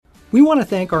We want to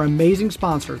thank our amazing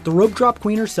sponsor, the Rope Drop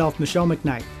Queen herself, Michelle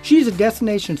McKnight. She is a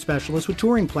destination specialist with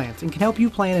touring plans and can help you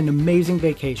plan an amazing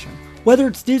vacation. Whether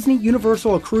it's Disney,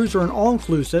 Universal, a cruise, or an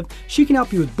all-inclusive, she can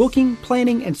help you with booking,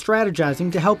 planning, and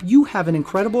strategizing to help you have an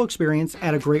incredible experience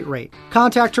at a great rate.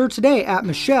 Contact her today at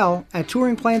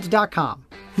michelle@touringplans.com.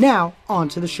 Now, on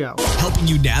to the show. Helping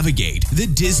you navigate the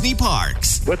Disney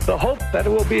parks. With the hope that it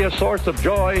will be a source of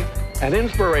joy and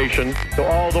inspiration to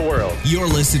all the world. You're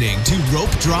listening to Rope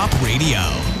Drop Radio.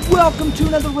 Welcome to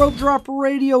another Rope Drop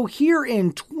Radio here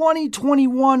in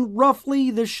 2021. Roughly,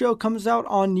 this show comes out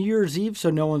on New Year's Eve, so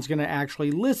no one's going to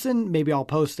actually listen. Maybe I'll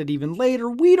post it even later.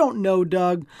 We don't know,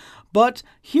 Doug. But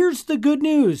here's the good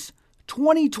news.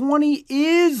 2020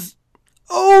 is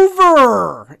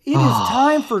over. It is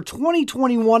time for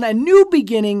 2021, a new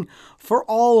beginning for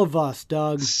all of us,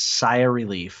 Doug. Sigh of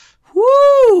relief.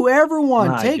 Woo!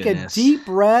 Everyone, take goodness. a deep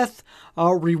breath.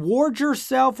 Reward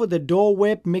yourself with a Dole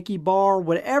Whip, Mickey Bar,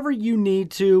 whatever you need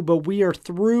to, but we are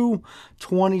through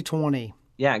 2020.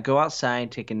 Yeah, go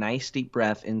outside, take a nice deep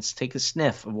breath, and take a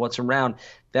sniff of what's around.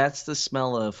 That's the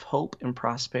smell of hope and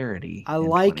prosperity. I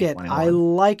like it. I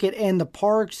like it. And the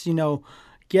parks,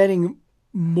 getting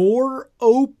more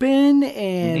open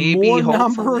and Maybe, more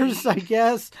hopefully. numbers, I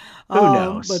guess. Who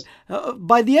knows? But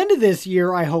by the end of this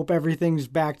year, I hope everything's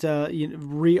back to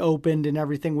reopened and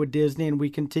everything with Disney, and we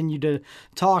continue to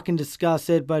talk and discuss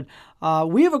it. But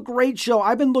we have a great show.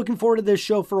 I've been looking forward to this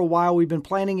show for a while. We've been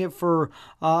planning it for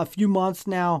a few months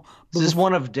now. This is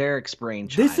one of Derek's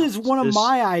brainchilds. This is one of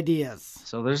my ideas.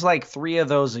 So there's like 3 of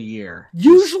those a year.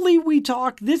 Usually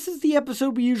this is the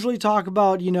episode we usually talk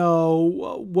about,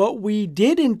 what we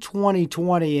did in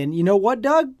 2020. And you know what,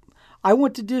 Doug? I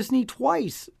went to Disney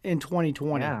twice in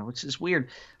 2020. Yeah, which is weird.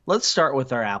 Let's start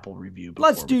with our Apple review.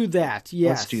 Let's do that,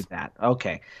 yes. Let's do that.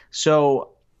 Okay, so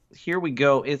here we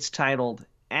go. It's titled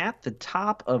At the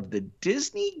Top of the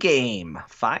Disney Game,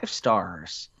 5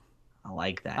 stars. I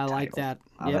like that title. Like that.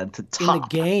 Yep. At the top. In the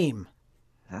game.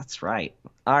 That's right.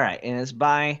 All right, and it's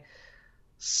by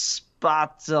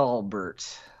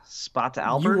Spotalbert.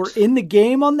 Spotalbert? You were in the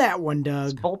game on that one,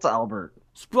 Doug. Spotalbert.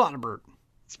 Spotalbert.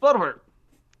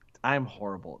 I'm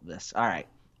horrible at this. All right.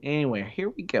 Anyway, here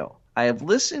we go. I have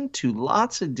listened to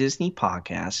lots of Disney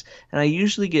podcasts, and I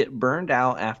usually get burned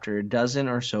out after a dozen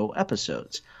or so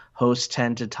episodes. Hosts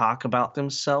tend to talk about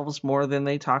themselves more than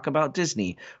they talk about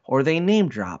Disney, or they name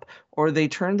drop, or they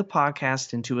turn the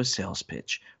podcast into a sales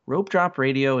pitch. Rope Drop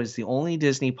Radio is the only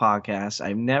Disney podcast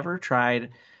I've never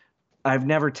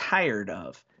tired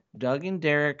of. Doug and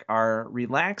Derek are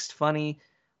relaxed, funny,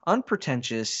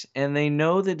 unpretentious, and they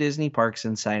know the Disney parks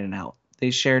inside and out. They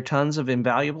share tons of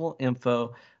invaluable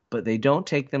info, but they don't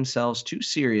take themselves too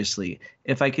seriously.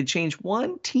 If I could change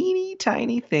one teeny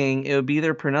tiny thing, it would be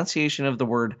their pronunciation of the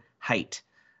word height.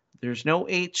 There's no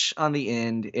H on the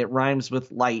end. It rhymes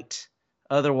with light.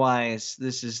 Otherwise,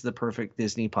 this is the perfect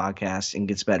Disney podcast and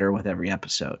gets better with every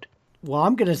episode. Well,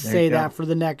 I'm going to say that for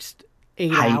the next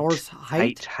 8 hours.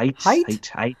 Height.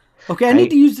 Okay, I need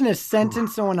to use it in a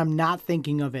sentence so when I'm not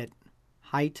thinking of it.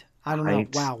 Height? I don't know.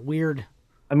 Wow, weird.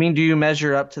 I mean, do you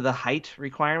measure up to the height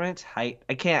requirement? Height?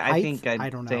 I can't. Height? I think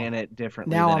I don't know. saying it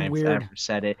differently Now than I'm I've weird. ever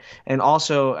said it. And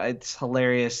also, it's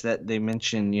hilarious that they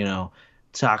mention,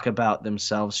 talk about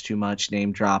themselves too much,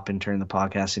 name drop, and turn the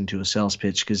podcast into a sales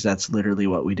pitch, because that's literally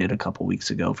what we did a couple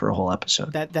weeks ago for a whole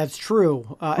episode. That's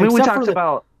true. I mean, we talked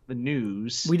about the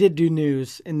news. We did do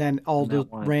news, and then all the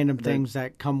random things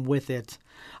that come with it.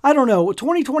 I don't know.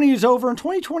 2020 is over, and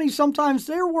 2020 sometimes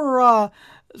there were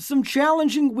some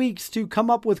challenging weeks to come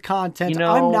up with content.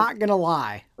 I'm not going to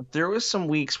lie. There was some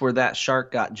weeks where that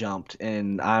shark got jumped,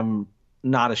 and I'm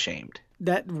not ashamed.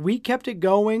 That we kept it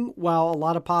going while a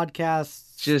lot of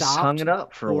podcasts just stopped, hung it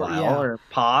up for a while, or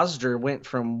paused, or went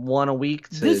from one a week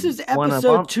to this is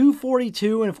episode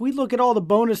 242, and if we look at all the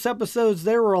bonus episodes,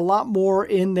 there were a lot more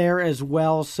in there as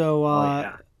well. So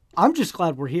I'm just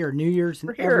glad we're here, New Year's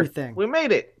and everything. We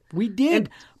made it. We did.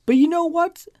 But you know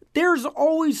what? There's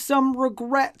always some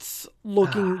regrets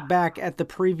looking back at the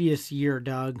previous year,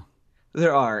 Doug.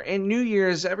 There are. In New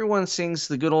Year's, everyone sings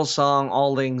the good old song,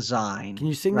 Auld Lang Syne. Can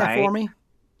you sing that for me?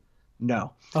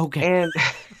 No. Okay. And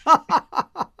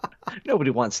nobody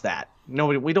wants that.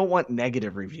 We don't want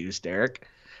negative reviews, Derek.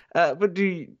 But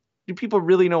do people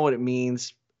really know what it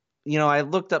means? I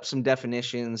looked up some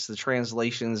definitions. The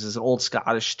translations is an old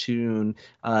Scottish tune,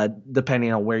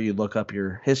 depending on where you look up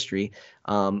your history.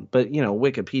 But,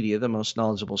 Wikipedia, the most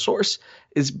knowledgeable source,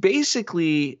 is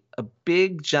basically a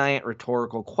big, giant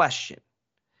rhetorical question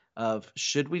of,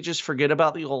 should we just forget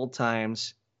about the old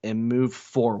times and move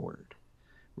forward?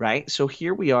 Right? So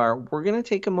here we are. We're going to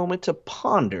take a moment to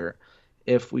ponder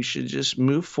if we should just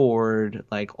move forward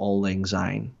like Auld Lang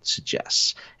Syne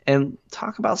suggests and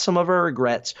talk about some of our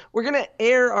regrets. We're going to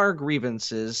air our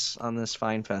grievances on this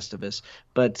fine Festivus,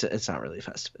 but it's not really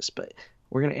Festivus, but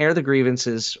we're going to air the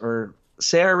grievances or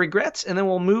say our regrets, and then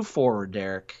we'll move forward,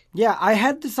 Derek. Yeah, I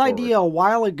had this idea a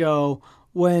while ago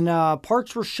when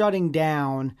parks were shutting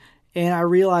down, and I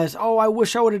realized, oh, I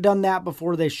wish I would have done that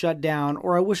before they shut down,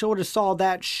 or I wish I would have saw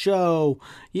that show,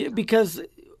 because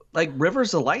like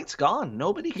Rivers of Light's gone.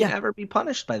 Nobody can ever be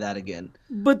punished by that again.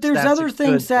 But there's other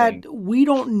things that we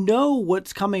don't know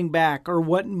what's coming back or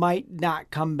what might not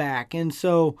come back. And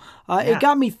so it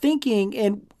got me thinking,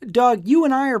 and Doug, you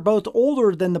and I are both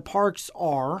older than the parks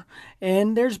are,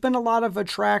 and there's been a lot of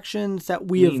attractions that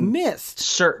we have missed.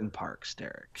 Certain parks,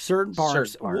 Derek. Certain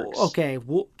parks.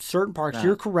 Certain parks.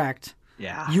 You're correct.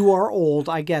 Yeah. You are old.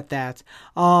 I get that.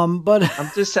 But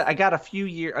I'm just I got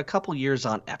a couple years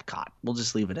on Epcot. We'll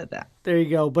just leave it at that. There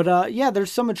you go. But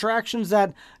there's some attractions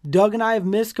that Doug and I have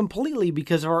missed completely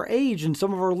because of our age, and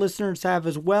some of our listeners have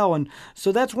as well. And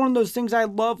so that's one of those things I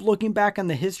love, looking back on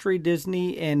the history of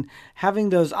Disney and having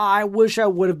those, I wish I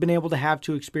would have been able to have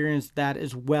to experience that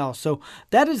as well. So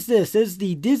that is this is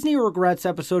the Disney Regrets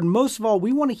episode. And most of all,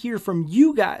 we want to hear from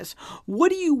you guys. What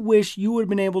do you wish you would have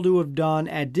been able to have done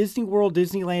at Disney World,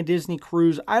 Disneyland, Disney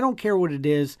Cruise? I don't care what it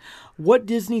is. What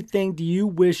Disney thing do you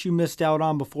wish you missed out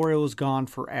on before it was gone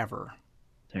forever?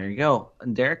 There you go.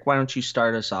 And Derek, why don't you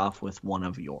start us off with one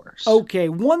of yours? Okay,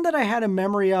 one that I had a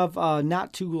memory of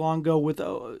not too long ago with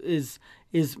is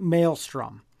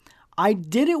Maelstrom. I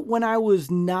did it when I was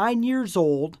 9 years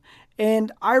old,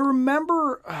 and I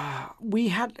remember we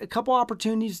had a couple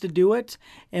opportunities to do it,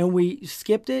 and we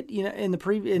skipped it, in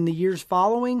the years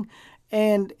following.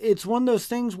 And it's one of those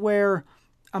things where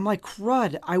I'm like,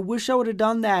 crud, I wish I would have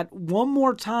done that one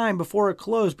more time before it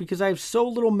closed because I have so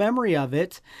little memory of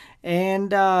it. And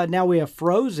now we have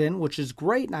Frozen, which is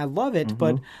great, and I love it. Mm-hmm.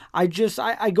 But I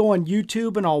go on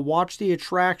YouTube and I'll watch the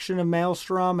attraction of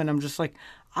Maelstrom, and I'm just like,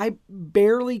 I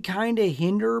barely kind of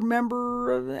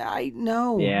remember.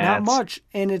 Not much,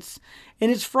 and it's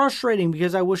frustrating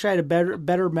because I wish I had a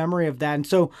better memory of that. And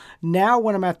so now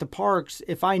when I'm at the parks,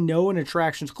 if I know an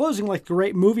attraction's closing, like the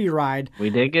Great Movie Ride, we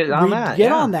did get on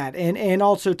that, and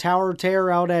also Tower of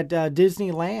Terror out at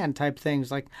Disneyland type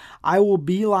things. Like I will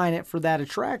beeline it for that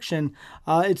attraction.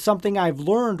 It's something I've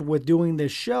learned with doing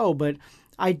this show, but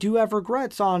I do have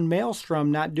regrets on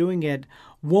Maelstrom not doing it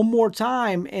one more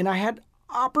time, and I had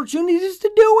opportunities to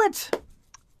do it.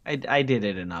 I did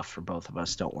it enough for both of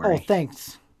us. Don't worry. Oh,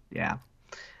 thanks. Yeah,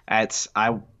 I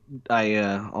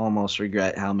almost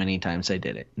regret how many times I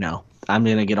did it. No, I'm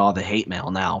gonna get all the hate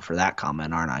mail now for that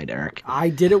comment, aren't I, Derek? I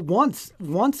did it once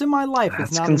in my life.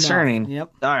 That's it's not concerning. Enough.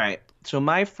 Yep. All right. So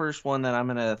my first one that I'm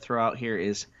gonna throw out here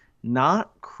is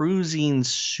not cruising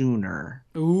sooner.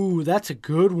 Ooh, that's a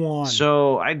good one.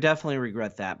 So I definitely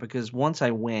regret that because once I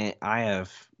went, I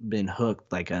have been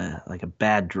hooked like a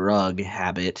bad drug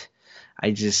habit.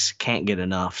 I just can't get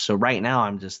enough. So right now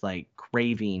I'm just like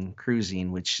craving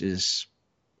cruising, which is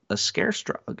a scarce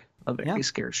drug, a very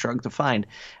scarce drug to find.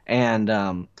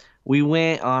 And we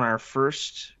went on our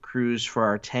first cruise for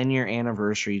our 10-year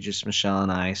anniversary, just Michelle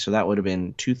and I. So that would have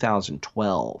been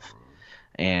 2012.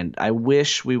 And I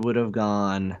wish we would have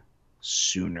gone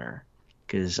sooner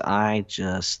because I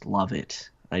just love it.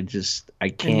 I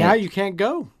can't. And now you can't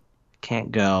go.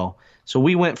 Can't go. So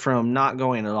we went from not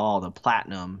going at all to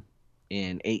platinum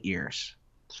in 8 years.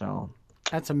 So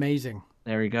that's amazing.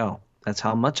 There we go. That's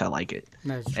how much I like it.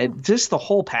 That's just the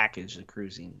whole package of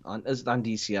cruising on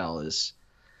DCL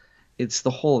it's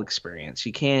the whole experience.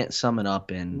 You can't sum it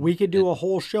up in. We could do a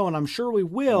whole show, and I'm sure we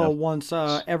will once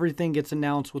everything gets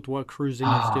announced with what cruising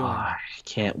is doing. I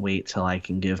can't wait till I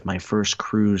can give my first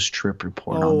cruise trip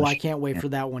report. Oh, I can't wait for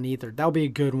that one either. That'll be a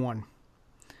good one.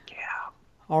 Yeah.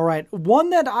 All right,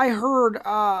 one that I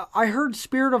heard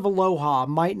Spirit of Aloha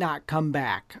might not come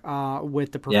back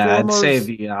with the performers. Yeah, I'd say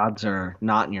the odds are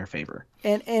not in your favor.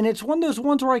 And it's one of those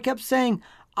ones where I kept saying,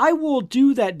 I will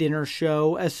do that dinner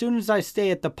show as soon as I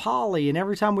stay at the Poly. And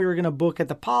every time we were going to book at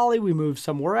the Poly, we moved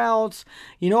somewhere else.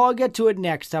 I'll get to it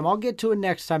next time.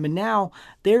 And now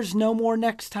there's no more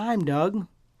next time, Doug.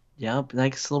 Yep,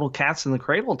 like it's a little Cats in the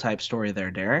Cradle type story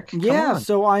there, Derek. Yeah,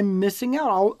 so I'm missing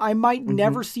out. I might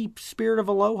never see Spirit of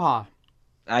Aloha.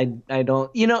 I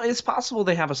don't. It's possible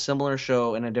they have a similar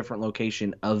show in a different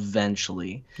location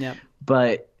eventually. Yep.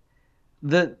 But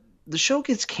the show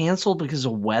gets canceled because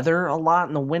of weather a lot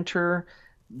in the winter.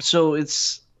 So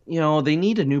it's, they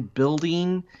need a new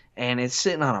building and it's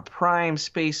sitting on a prime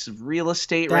space of real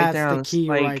estate right there. That's the key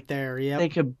right there. Yeah.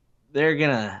 They're going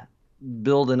to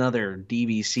build another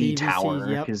DVC DVC, tower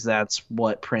yep. because that's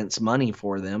what prints money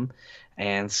for them.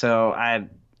 And so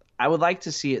I would like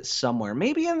to see it somewhere.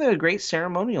 Maybe in the Great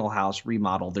Ceremonial House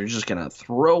remodel, they're just gonna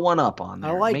throw one up on I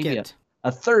there. like Maybe it.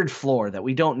 a third floor that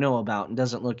we don't know about and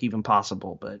doesn't look even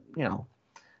possible. But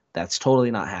that's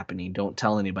totally not happening. Don't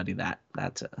tell anybody that.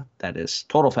 That is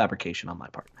total fabrication on my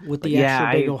part. With But the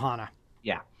extra big Ohana.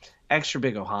 yeah, extra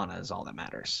big Ohana is all that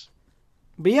matters.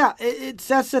 But yeah,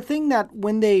 that's the thing that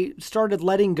when they started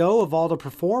letting go of all the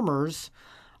performers,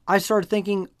 I started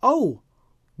thinking, oh,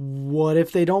 what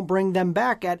if they don't bring them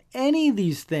back at any of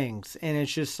these things? And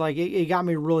it's just like, it got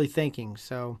me really thinking.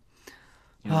 So,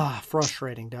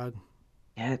 frustrating, Doug.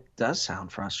 Yeah, it does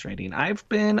sound frustrating. I've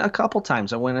been a couple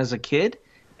times. I went as a kid,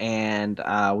 and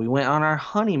we went on our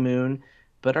honeymoon,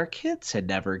 but our kids had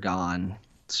never gone.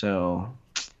 So,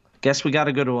 guess we got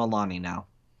to go to Alani now.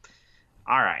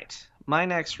 All right. My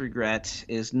next regret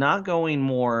is not going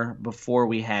more before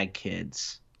we had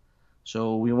kids.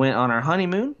 So we went on our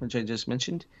honeymoon, which I just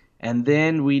mentioned, and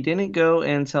then we didn't go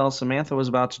until Samantha was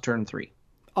about to turn 3.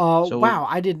 Wow.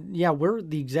 I did. Yeah, we're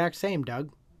the exact same,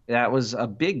 Doug. That was a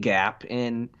big gap,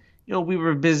 and we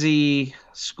were busy,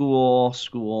 school,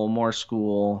 more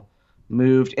school,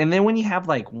 moved, and then when you have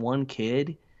like one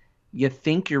kid, you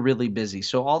think you're really busy.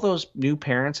 So all those new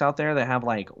parents out there that have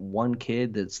like one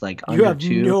kid that's like You under have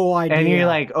 2, no idea. and you're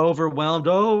like overwhelmed.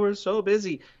 Oh, we're so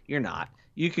busy. You're not.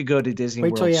 You could go to Disney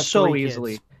Wait till World you have so 3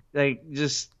 easily. kids. Like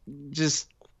just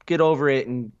get over it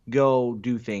and go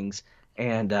do things.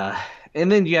 And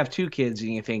then you have 2 kids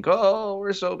and you think, oh,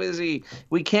 we're so busy,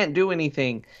 we can't do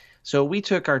anything. So we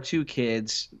took our 2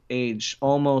 kids, age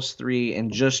almost 3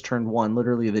 and just turned 1.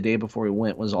 Literally the day before we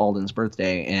went was Alden's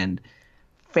birthday, and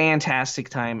fantastic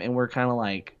time. And we're kind of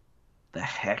like, the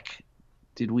heck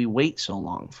did we wait so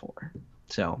long for?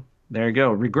 So there you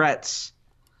go, regrets.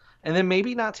 And then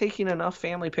maybe not taking enough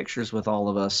family pictures with all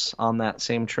of us on that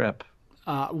same trip.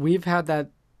 We've had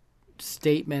that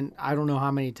statement, I don't know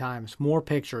how many times. More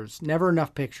pictures, never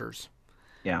enough pictures.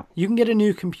 Yeah. You can get a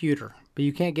new computer, but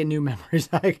you can't get new memories.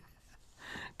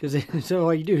 Because so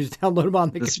all you do is download them on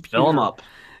the Just computer. fill them up.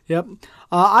 Yep.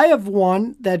 I have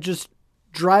one that just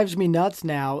drives me nuts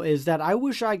now, is that I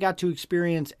wish I got to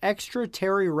experience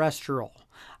extraterrestrial.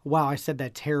 Wow, I said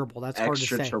that terrible. That's hard to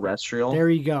say. Extraterrestrial. There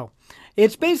you go.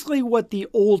 It's basically what the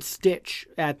old Stitch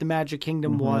at the Magic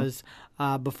Kingdom was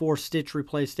before Stitch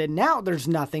replaced it. Now there's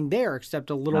nothing there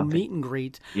except a little meet and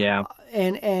greet. Yeah.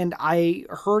 And I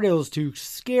heard it was too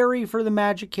scary for the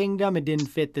Magic Kingdom. It didn't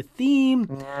fit the theme.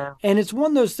 Yeah. And it's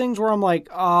one of those things where I'm like,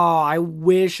 oh, I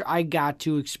wish I got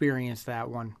to experience that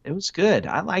one. It was good.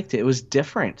 I liked it. It was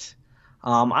different.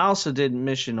 I also did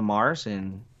Mission to Mars,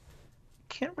 and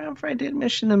can't remember if I did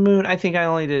Mission to the Moon. I think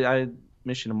I did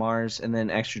Mission to Mars, and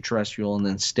then Extraterrestrial, and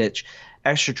then Stitch.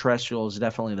 Extraterrestrial is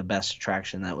definitely the best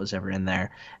attraction that was ever in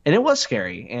there. And it was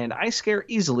scary, and I scare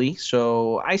easily,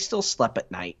 so I still slept at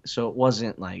night. So it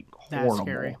wasn't like horrible. That's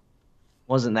scary.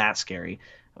 Wasn't that scary.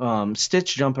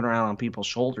 Stitch jumping around on people's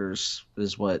shoulders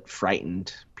is what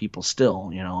frightened people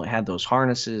still. It had those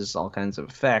harnesses, all kinds of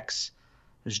effects.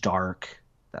 It was dark,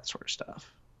 that sort of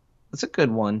stuff. That's a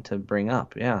good one to bring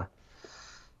up, yeah.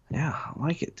 Yeah, I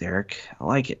like it, Derek. I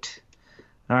like it.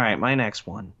 All right, my next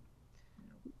one.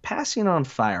 Passing on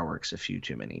fireworks a few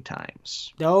too many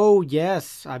times. Oh,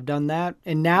 yes, I've done that.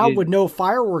 And now with no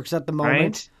fireworks at the moment.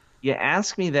 Right? You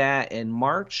asked me that in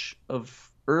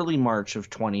early March of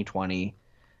 2020,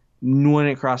 when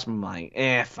it crossed my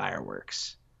mind,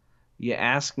 fireworks. You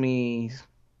ask me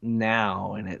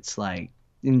now, and it's like,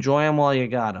 enjoy them while you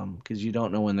got them, because you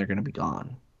don't know when they're going to be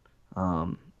gone.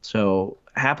 So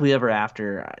happily ever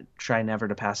after, I try never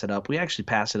to pass it up. We actually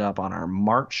pass it up on our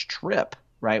March trip,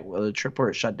 right? Well, the trip where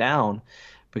it shut down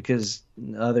because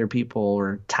other people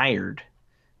were tired.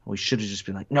 We should have just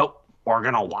been like, nope, we're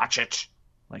going to watch it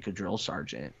like a drill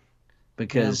sergeant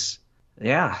because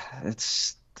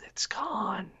it's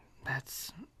gone.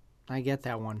 I get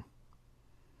that one.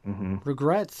 Mm-hmm.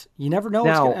 Regrets. You never know.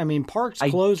 Parks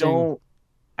I closing.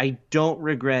 I don't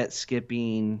regret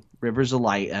skipping Rivers of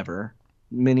Light ever.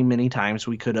 Many, many times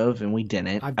we could have, and we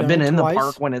didn't. I've been in the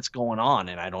park when it's going on,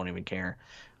 and I don't even care.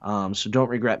 So don't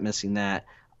regret missing that.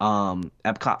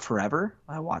 Epcot Forever,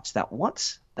 I watched that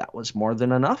once. That was more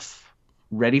than enough.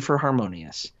 Ready for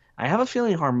Harmonious. I have a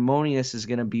feeling Harmonious is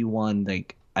going to be one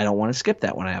that I don't want to skip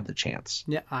that when I have the chance.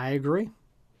 Yeah, I agree.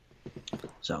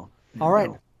 So, all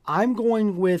right. I'm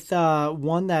going with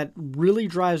one that really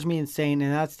drives me insane,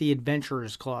 and that's the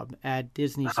Adventurers Club at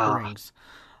Disney Springs.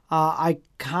 I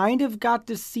kind of got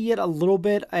to see it a little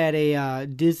bit at a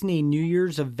Disney New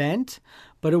Year's event,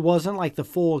 but it wasn't like the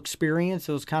full experience.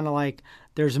 It was kind of like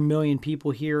there's a million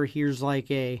people here. Here's like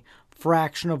a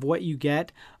fraction of what you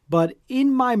get. But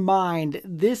in my mind,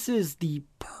 this is the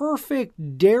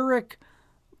perfect Derek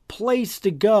place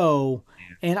to go.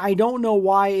 And I don't know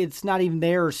why it's not even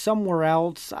there or somewhere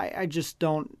else. I just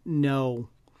don't know.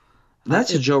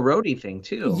 That's a Joe Rohde thing,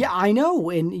 too. Yeah, I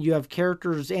know. And you have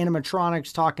characters,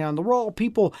 animatronics talking on the roll,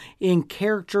 people in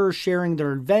character sharing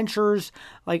their adventures.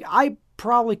 Like, I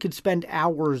probably could spend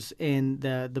hours in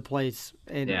the place.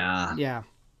 And, yeah.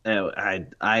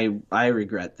 I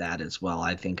regret that as well.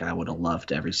 I think I would have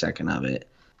loved every second of it.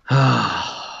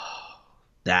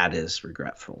 That is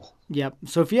regretful. Yep.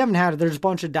 So if you haven't had it, there's a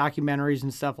bunch of documentaries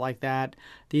and stuff like that.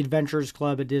 The Adventures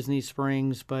Club at Disney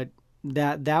Springs, but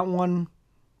that one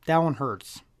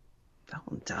hurts. That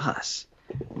one does.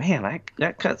 Man,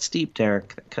 that cuts deep,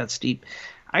 Derek. That cuts deep.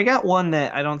 I got one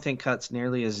that I don't think cuts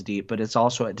nearly as deep, but it's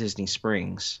also at Disney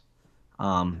Springs,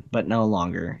 but no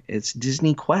longer. It's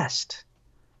Disney Quest.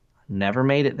 Never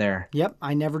made it there. Yep,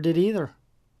 I never did either.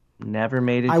 Never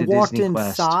made it to I walked Disney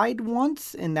Quest. inside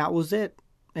once, and that was it.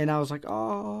 And I was like,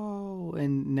 oh,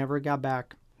 and never got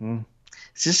back.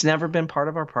 It's just never been part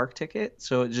of our park ticket.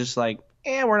 So it's just like,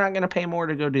 we're not going to pay more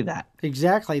to go do that.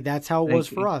 Exactly. That's how it was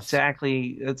for us.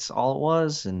 Exactly. That's all it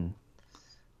was. And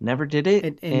never did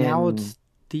it. And now it's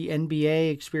the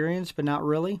NBA experience, but not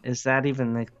really. Is that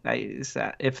even,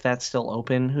 if that's still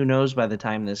open? Who knows by the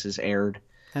time this is aired?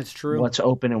 That's true. What's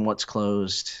open and what's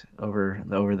closed over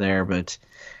there. But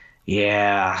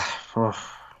yeah.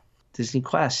 Disney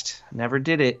Quest. Never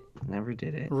did it.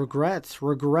 Regrets,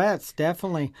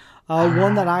 definitely.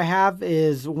 One that I have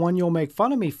is one you'll make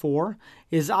fun of me for,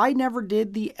 is I never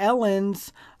did the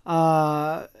Ellens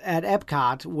at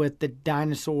Epcot with the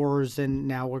dinosaurs and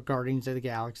now what Guardians of the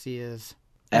Galaxy is.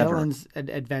 Ever. Ellen's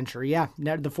Adventure. Yeah,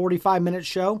 the 45-minute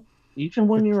show. Even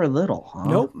when you were little, huh?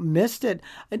 Nope, missed it.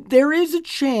 There is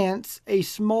a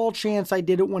small chance I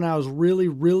did it when I was really,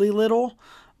 really little,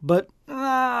 but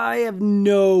I have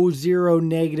zero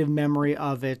negative memory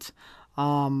of it.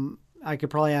 I could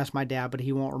probably ask my dad, but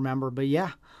he won't remember. But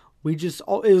yeah, it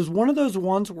was one of those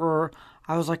ones where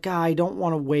I was like, I don't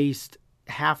want to waste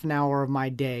half an hour of my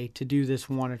day to do this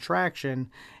one attraction.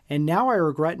 And now I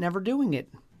regret never doing it.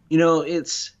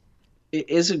 It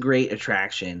is a great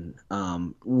attraction.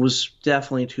 Was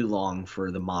definitely too long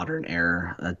for the modern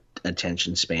era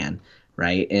attention span,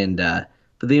 right? And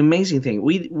but the amazing thing,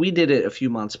 we did it a few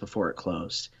months before it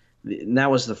closed. And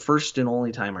that was the first and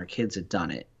only time our kids had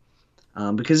done it,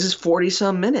 because it's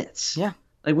 40-some minutes. Yeah.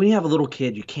 Like when you have a little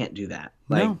kid, you can't do that.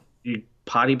 Like No. you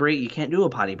potty break, you can't do a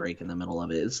potty break in the middle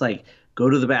of it. It's like go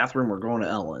to the bathroom, we're going to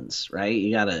Ellen's, right?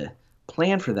 You got to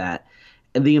plan for that.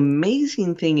 And the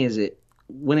amazing thing is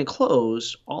when it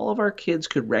closed, all of our kids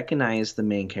could recognize the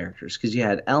main characters because you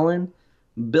had Ellen,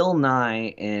 Bill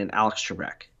Nye, and Alex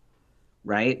Trebek,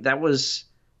 right?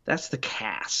 That's the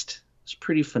cast. It's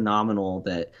pretty phenomenal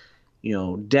that,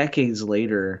 decades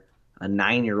later, a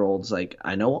 9-year-old's like,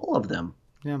 I know all of them.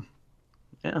 Yeah.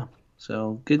 Yeah.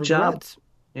 So good Regrets. job.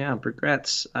 Yeah,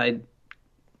 regrets. I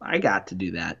got to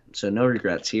do that, so no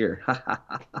regrets here.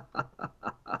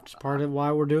 It's part of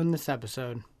why we're doing this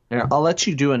episode. Yeah, I'll let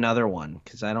you do another one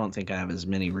because I don't think I have as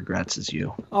many regrets as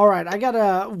you. All right, I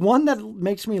got one that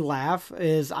makes me laugh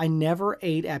is I never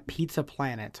ate at Pizza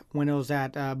Planet when it was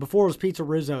at before it was Pizza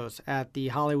Rizzo's at the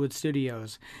Hollywood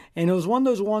Studios, and it was one of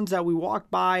those ones that we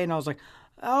walked by and I was like,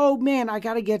 oh man, I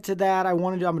got to get to that.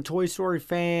 I'm a Toy Story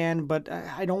fan, but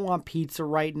I don't want pizza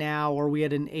right now. Or we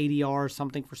had an ADR or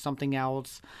something for something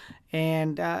else.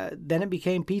 And then it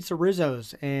became Pizza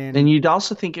Rizzo's. And you'd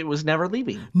also think it was never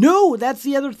leaving. No, that's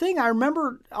the other thing. I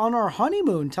remember on our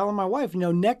honeymoon telling my wife,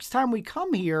 next time we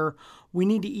come here, we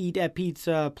need to eat at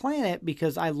Pizza Planet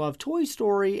because I love Toy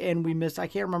Story and I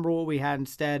can't remember what we had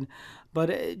instead.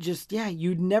 But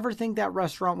you'd never think that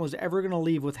restaurant was ever going to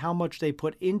leave with how much they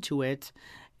put into it.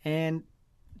 And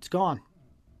it's gone.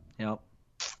 Yep.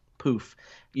 Poof.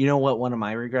 You know what one of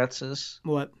my regrets is?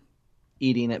 What?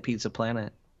 Eating at Pizza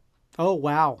Planet. Oh,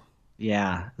 wow.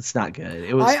 Yeah, it's not good.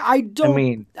 It was. I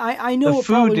know it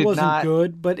probably wasn't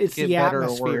good, but it's the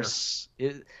atmosphere.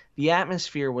 The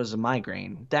atmosphere was a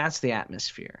migraine. That's the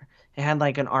atmosphere. It had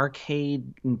like an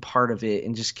arcade in part of it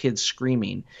and just kids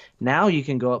screaming. Now you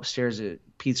can go upstairs at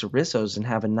Pizza Rizzo's and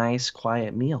have a nice,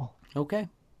 quiet meal. Okay.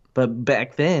 But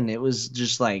back then it was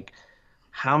just like,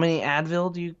 how many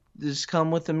Advil do you just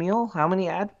come with the meal? How many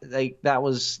that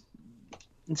was,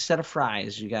 instead of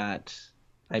fries, you got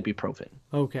ibuprofen.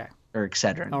 Okay. Or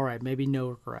Excedrin. All right. Maybe no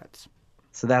regrets.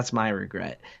 So that's my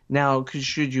regret. Now,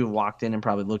 should you have walked in and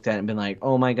probably looked at it and been like,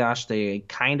 oh my gosh, they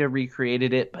kind of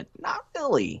recreated it, but not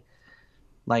really.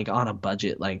 like on a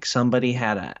budget. Like somebody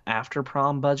had a after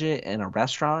prom budget in a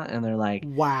restaurant, and they're like,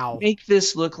 Wow. make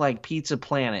this look like Pizza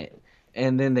Planet,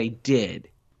 and then they did.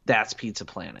 That's Pizza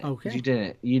Planet. Okay. You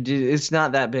didn't. You did. It's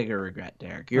not that big a regret,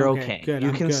 Derek. You're okay. Good. You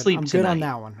I'm can good. sleep I'm tonight. good on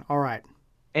that one. All right.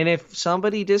 And if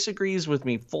somebody disagrees with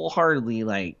me full-heartedly,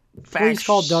 like Please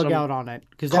call Doug out on it,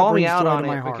 because that call me brings out joy on to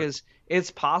my it heart. because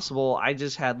it's possible. I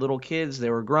just had little kids. They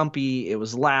were grumpy. It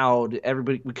was loud.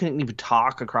 We couldn't even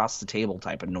talk across the table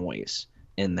type of noise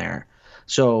in there.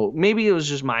 So maybe it was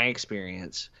just my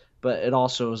experience, but it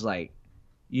also was like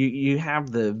you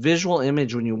have the visual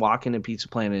image when you walk into Pizza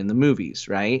Planet in the movies,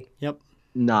 right? Yep.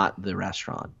 Not the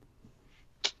restaurant.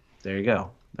 There you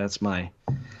go. That's my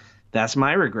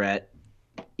regret.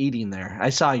 Eating there.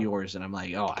 I saw yours and I'm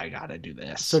like, oh, I gotta do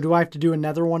this. So do I have to do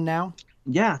another one now?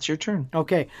 Yeah, it's your turn.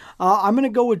 Okay. I'm going to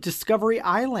go with Discovery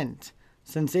Island,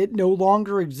 since it no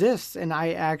longer exists, and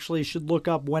I actually should look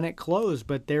up when it closed,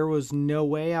 but there was no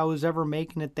way I was ever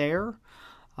making it there.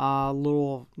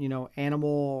 Little,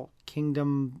 animal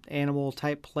kingdom, animal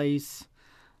type place.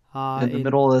 In the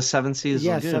middle of the Seven Seas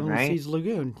Lagoon, Seven right? Seas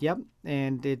Lagoon. Yep.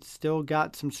 And it's still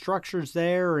got some structures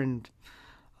there, and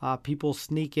people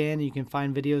sneak in. You can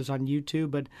find videos on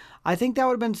YouTube, but I think that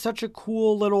would have been such a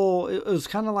cool little. It was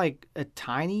kind of like a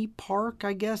tiny park,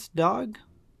 I guess, Doug.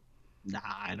 Nah,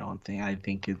 I don't think. I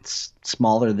think it's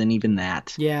smaller than even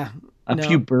that. Yeah, a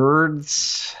few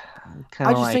birds.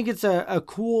 I just think it's a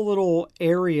cool little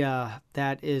area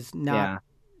that is not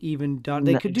even done.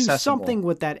 They could do something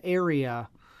with that area,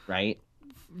 right?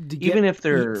 Even if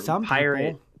they're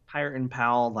pirate people. And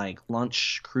Pal like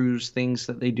lunch cruise things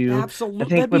that they do. Absolutely, I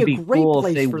think that'd would be a great cool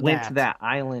place if they for went to that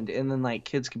island and then like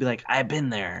kids could be like, I've been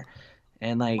there,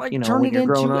 and like turn when it you're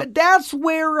growing into up. that's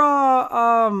where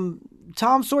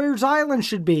Tom Sawyer's Island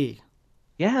should be.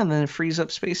 Yeah, and then it frees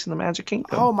up space in the Magic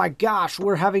Kingdom. Oh my gosh,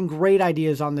 we're having great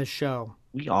ideas on this show.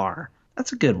 We are.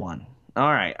 That's a good one.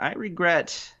 All right, I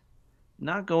regret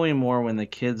not going more when the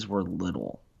kids were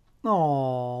little.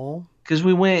 Oh. Because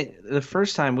we went the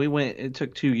first time we went, it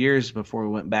took 2 years before we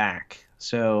went back.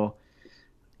 So,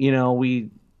 I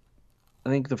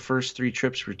think the first 3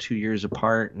 trips were 2 years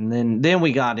apart, and then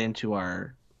we got into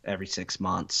our every 6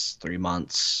 months, 3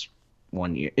 months,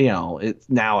 1 year. There's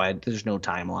no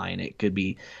timeline. It could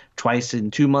be twice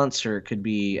in 2 months, or it could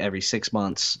be every 6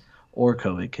 months, or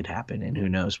COVID could happen, and who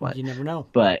knows what. You never know.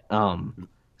 But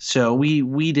so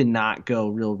we did not go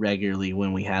real regularly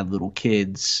when we had little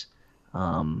kids.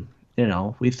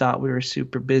 We thought we were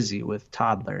super busy with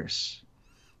toddlers.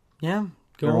 Yeah.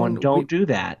 Don't do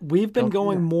that. We've been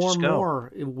going more and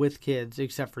more with kids,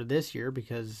 except for this year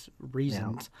because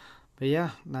reasons. Yeah. But yeah,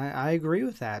 I agree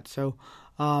with that. So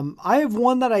I have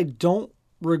one that I don't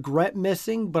regret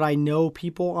missing, but I know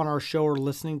people on our show are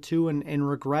listening to and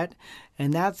regret,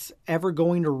 and that's ever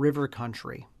going to River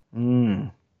Country.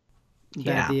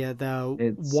 Yeah.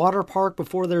 The water park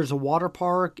before there's a water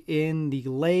park in the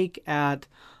lake at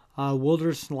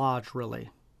Wilderness Lodge, really.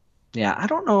 Yeah, I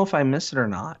don't know if I missed it or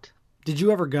not. Did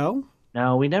you ever go?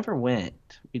 No, we never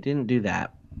went. We didn't do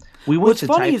that. We went to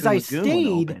Typhoon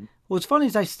Lagoon. What's funny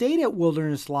is I stayed at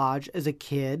Wilderness Lodge as a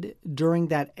kid during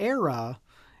that era,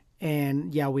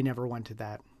 and yeah, we never went to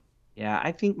that. Yeah,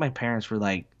 I think my parents were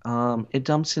like, it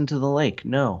dumps into the lake.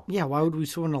 No. Yeah, why would we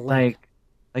swim in a lake?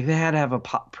 Like they had to have a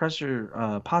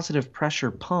positive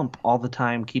pressure pump all the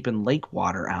time, keeping lake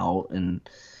water out, and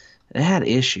it had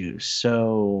issues.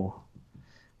 So,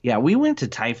 yeah, we went to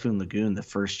Typhoon Lagoon the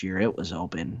first year it was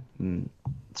open.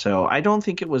 So I don't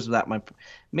think it was that much.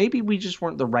 Maybe we just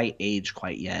weren't the right age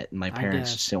quite yet, and my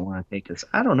parents just didn't want to take us.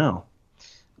 I don't know.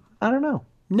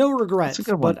 No regrets,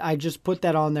 but I just put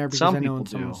that on there because I know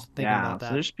someone's thinking about that.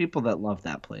 So there's people that love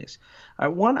that place.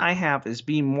 One I have is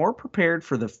being more prepared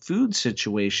for the food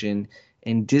situation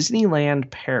in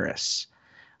Disneyland Paris.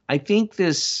 I think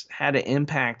this had an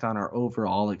impact on our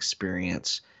overall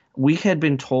experience. We had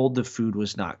been told the food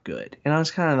was not good, and I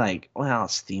was kind of like, well,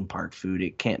 it's theme park food.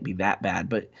 It can't be that bad.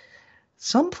 But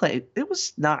it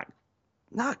was not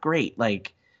great.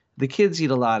 Like, the kids eat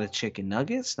a lot of chicken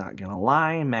nuggets, not going to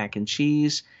lie, mac and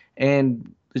cheese.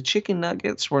 And the chicken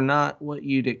nuggets were not what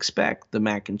you'd expect. The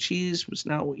mac and cheese was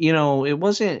not, it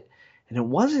wasn't. And it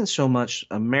wasn't so much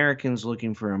Americans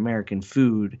looking for American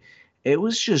food. It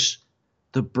was just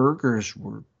the burgers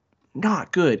were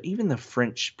not good. Even the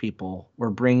French people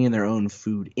were bringing their own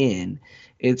food in.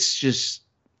 It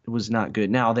was not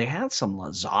good. Now, they had some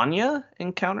lasagna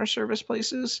in counter service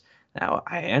places. Now,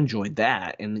 I enjoyed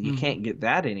that, and you can't get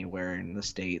that anywhere in the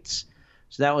States.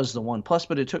 So that was the one plus,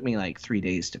 but it took me like 3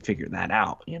 days to figure that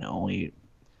out,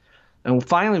 And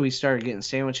finally we started getting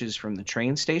sandwiches from the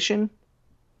train station.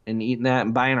 and eating that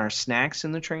and buying our snacks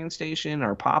in the train station,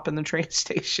 our pop in the train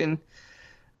station.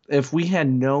 If we had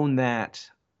known that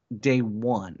day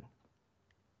one,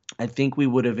 I think we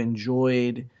would have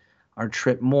enjoyed our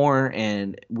trip more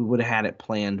and we would have had it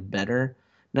planned better.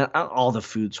 Not all the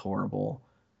food's horrible,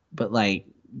 but like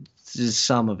just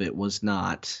some of it was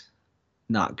not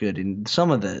good, and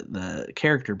some of the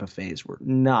character buffets were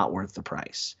not worth the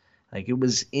price. Like it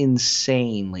was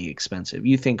insanely expensive.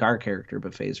 You think our character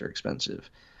buffets are expensive?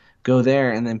 Go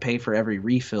there and then pay for every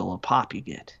refill of pop you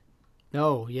get.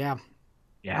 Oh, yeah.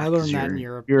 Yeah, I learned that in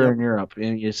Europe. You're Yep. in Europe,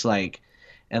 and it's like,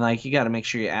 and like you got to make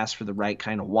sure you ask for the right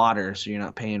kind of water, so you're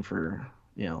not paying for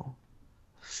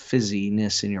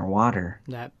fizziness in your water.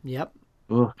 Yep.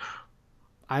 Ugh.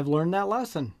 I've learned that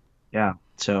lesson. Yeah.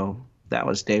 So that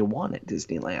was day one at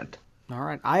Disneyland. All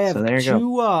right. I have So there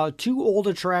you two old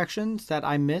attractions that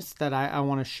I missed that I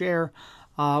want to share.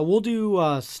 We'll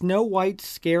do Snow White's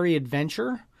Scary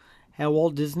Adventure at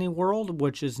Walt Disney World,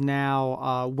 which is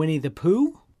now Winnie the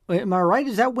Pooh. Am I right?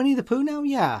 Is that Winnie the Pooh now?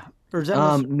 Yeah. Or is that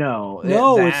No.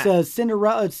 No, that- it's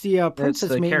Cinderella. It's the that's Princess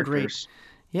the Meet and Greet. characters.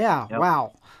 Yeah. Yep.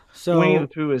 Wow. So Winnie the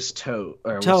Pooh is Toad.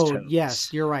 Was Toad. Toads.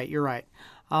 Yes, you're right. You're right.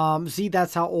 See,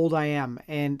 that's how old I am,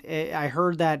 and I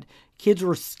heard that kids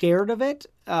were scared of it,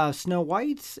 Snow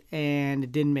White's, and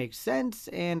it didn't make sense.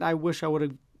 And I wish I would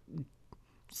have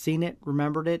seen it,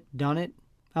 remembered it, done it.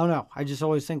 I don't know. I just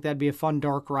always think that'd be a fun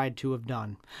dark ride to have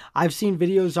done. I've seen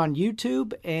videos on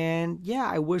YouTube, and yeah,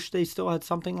 I wish they still had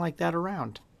something like that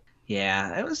around.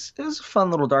 Yeah, it was a fun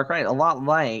little dark ride. A lot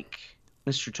like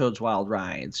Mr. Toad's Wild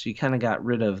Rides. You kind of got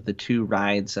rid of the two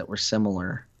rides that were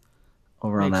similar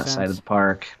over on Makes that side of sense. the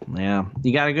park. Yeah,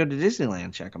 you got to go to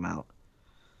Disneyland, check them out.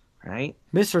 Right?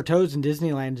 Mr. Toad's in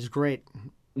Disneyland is great.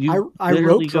 You I literally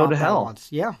rope go to dropped that hell. once.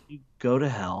 Yeah, You go to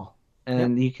hell,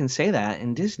 and you can say that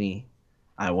in Disney.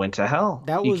 I went to hell.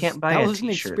 that You was can't buy that a was an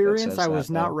t-shirt that experience says I that, was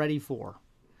not though. ready for.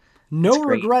 No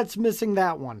great. regrets missing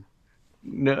that one.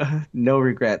 No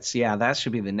regrets. Yeah, that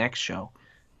should be the next show.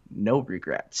 No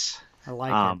regrets. I like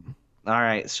it. All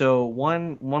right. So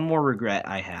one more regret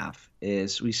I have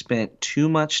is we spent too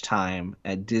much time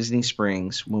at Disney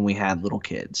Springs when we had little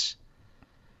kids.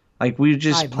 Like we I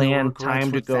just have no planned regrets time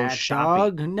to with go that,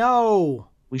 shopping. Doug. No,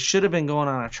 We should have been going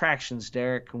on attractions,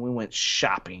 Derek, and we went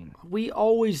shopping. we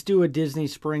always do a Disney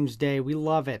Springs day. We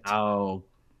love it. Oh,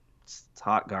 it's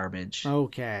hot garbage.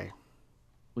 Okay,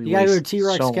 We you gotta go to wasted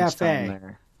T-Rex so much time Cafe.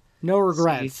 there. no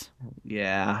regrets.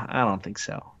 Yeah, I don't think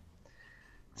so.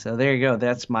 So there you go.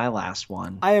 That's my last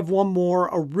one. I have one more.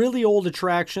 A really old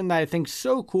attraction that I think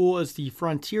so cool is the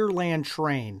Frontierland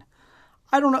train.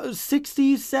 I don't know,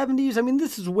 60s, 70s. I mean,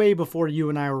 this is way before you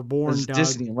and I were born, It's Doug.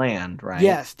 Disneyland, right?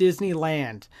 Yes,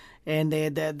 Disneyland. And they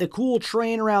had the cool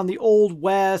train around the Old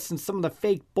West and some of the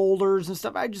fake boulders and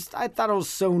stuff. I thought it was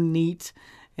so neat.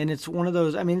 And it's one of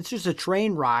those, I mean, it's just a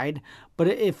train ride, but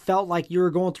it felt like you were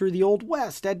going through the Old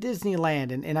West at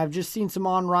Disneyland. And I've just seen some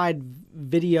on-ride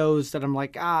videos that I'm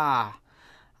like, I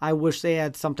wish they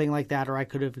had something like that or I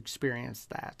could have experienced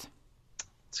that.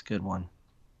 It's a good one.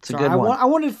 It's a So good one. I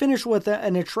wanted to finish with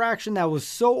an attraction that was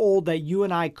so old that you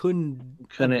and I couldn't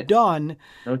have done.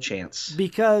 No chance.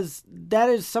 Because that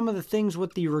is some of the things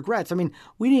with the regrets. I mean,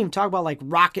 we didn't even talk about like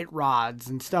rocket rods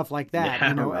and stuff like that.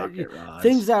 Yeah, rocket rods.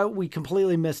 Things that we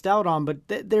completely missed out on. But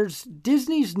there's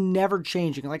Disney's never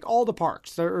changing. Like all the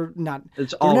parks, they're not.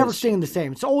 It's They're never always staying the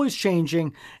same. It's always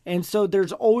changing, and so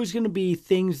there's always going to be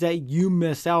things that you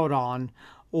miss out on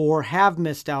or have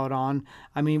missed out on.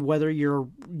 I mean, whether you're a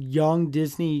young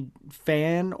Disney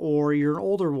fan or you're an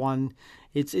older one,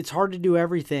 it's hard to do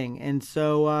everything. And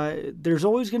so there's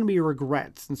always going to be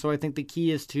regrets. And so I think the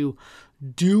key is to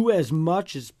do as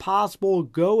much as possible,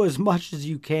 go as much as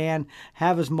you can,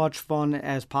 have as much fun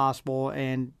as possible,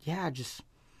 and yeah, just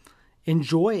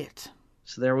enjoy it.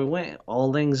 So there we went.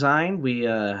 All Lang Syne. We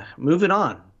moving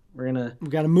on. We've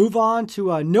got to move on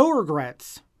to no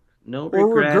regrets. No Or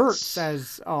regrets. regrets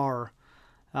as our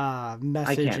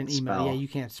message can't and email. spell. Yeah, you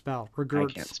can't spell. I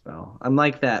Regrets. can't spell. I'm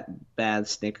like that bad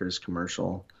Snickers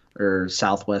commercial or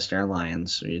Southwest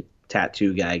Airlines. Where your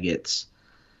tattoo guy gets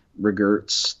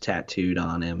regrets tattooed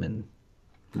on him and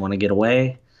want to get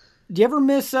away. Do you ever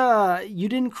miss you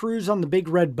didn't cruise on the big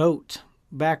red boat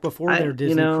back before their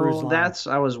Disney cruise line?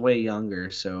 I was way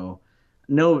younger, so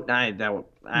no, I'm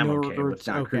No okay regrets, with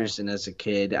not okay. cruising as a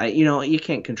kid. You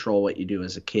can't control what you do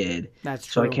as a kid. That's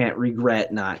So true. I can't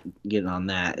regret not getting on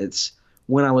that. It's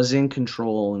when I was in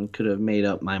control and could have made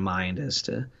up my mind as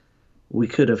to we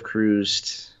could have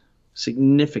cruised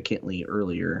significantly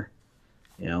earlier,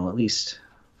 at least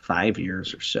 5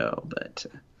 years or so. But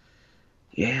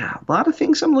Yeah, a lot of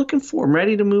things I'm looking for. I'm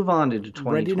ready to move on to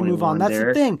Ready to move on. 2021, That's the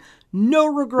Derek. thing. No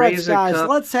regrets, Raise a guys. cup.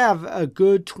 Let's have a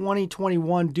good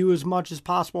 2021. Do as much as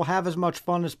possible. Have as much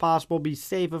fun as possible. Be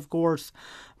safe, of course.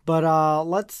 But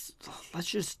let's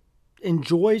just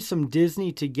enjoy some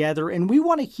Disney together. And we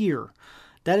want to hear.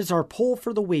 That is our poll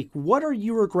for the week. What are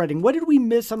you regretting? What did we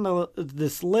miss on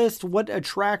this list? What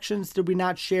attractions did we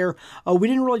not share? We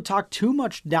didn't really talk too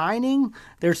much dining.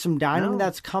 There's some dining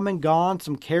that's come and gone,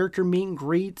 some character meet and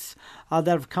greets that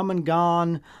have come and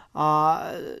gone.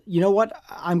 You know what?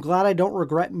 I'm glad I don't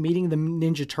regret meeting the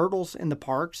Ninja Turtles in the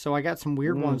park. So I got some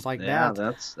weird ones like that.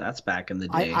 Yeah, that's back in the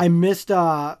day. I missed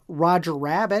Roger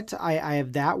Rabbit. I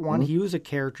have that one. He was a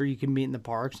character you can meet in the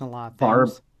parks and a lot of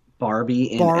things.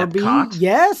 Barbie in Epcot.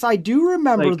 Yes, I do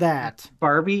remember that.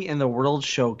 Barbie in the World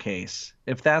Showcase.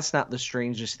 If that's not the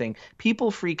strangest thing.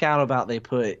 People freak out about they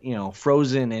put,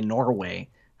 Frozen in Norway.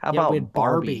 How about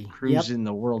Barbie cruising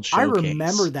the World Showcase? I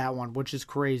remember that one, which is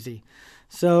crazy.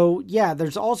 So, yeah,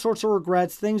 there's all sorts of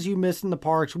regrets, things you missed in the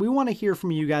parks. We want to hear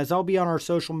from you guys. I'll be on our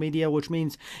social media, which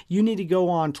means you need to go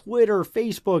on Twitter,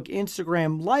 Facebook,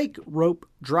 Instagram, like Rope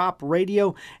Drop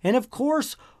Radio. And, of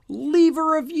course, leave a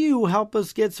review. Help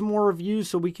us get some more reviews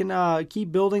so we can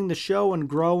keep building the show and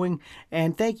growing.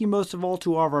 And thank you most of all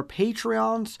to all of our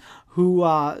Patreons who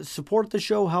support the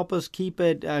show, help us keep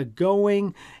it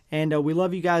going. And we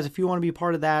love you guys. If you want to be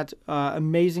part of that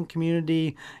amazing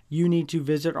community, you need to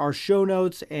visit our show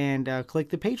notes and click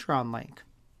the Patreon link.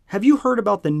 Have you heard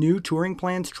about the new Touring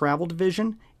Plans Travel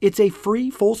Division? It's a free,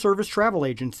 full-service travel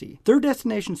agency. Their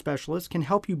destination specialists can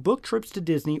help you book trips to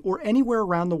Disney or anywhere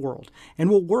around the world and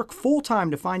will work full-time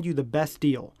to find you the best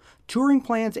deal. Touring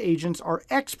Plans agents are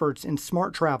experts in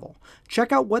smart travel.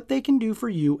 Check out what they can do for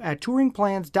you at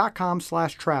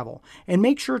touringplans.com/travel and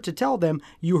make sure to tell them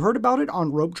you heard about it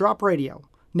on Rope Drop Radio.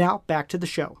 Now, back to the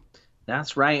show.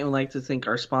 That's right. And we'd like to thank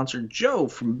our sponsor, Joe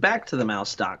from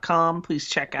BackToTheMouse.com. Please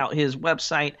check out his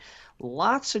website.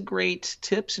 Lots of great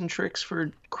tips and tricks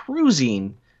for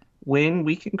cruising when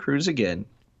we can cruise again.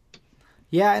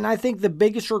 Yeah, and I think the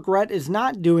biggest regret is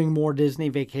not doing more Disney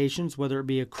vacations, whether it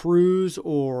be a cruise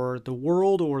or the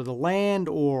world or the land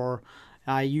or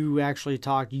you actually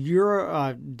talked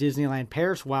Disneyland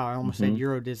Paris. Wow, I almost said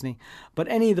Euro Disney. But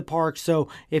any of the parks. So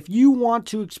if you want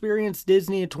to experience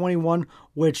Disney at 21,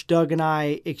 which Doug and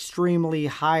I extremely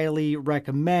highly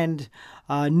recommend,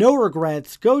 no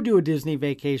regrets, go do a Disney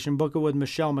vacation. Book it with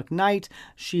Michelle McKnight.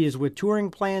 She is with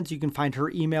Touring Plans. You can find her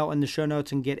email in the show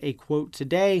notes and get a quote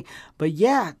today. But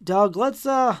yeah, Doug, let's...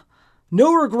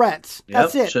 no regrets.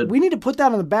 That's it. We need to put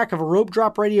that on the back of a Rope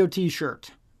Drop Radio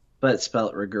t-shirt. But spell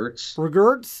it regrets.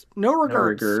 Regrets? No regrets.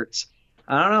 No regrets.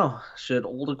 I don't know. Should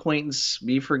old acquaintance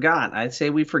be forgot? I'd say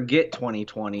we forget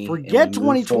 2020. Forget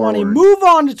 2020. Move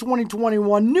on to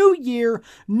 2021. New year,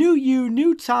 new you,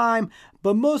 new time.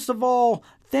 But most of all,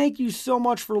 thank you so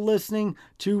much for listening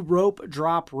to Rope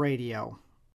Drop Radio.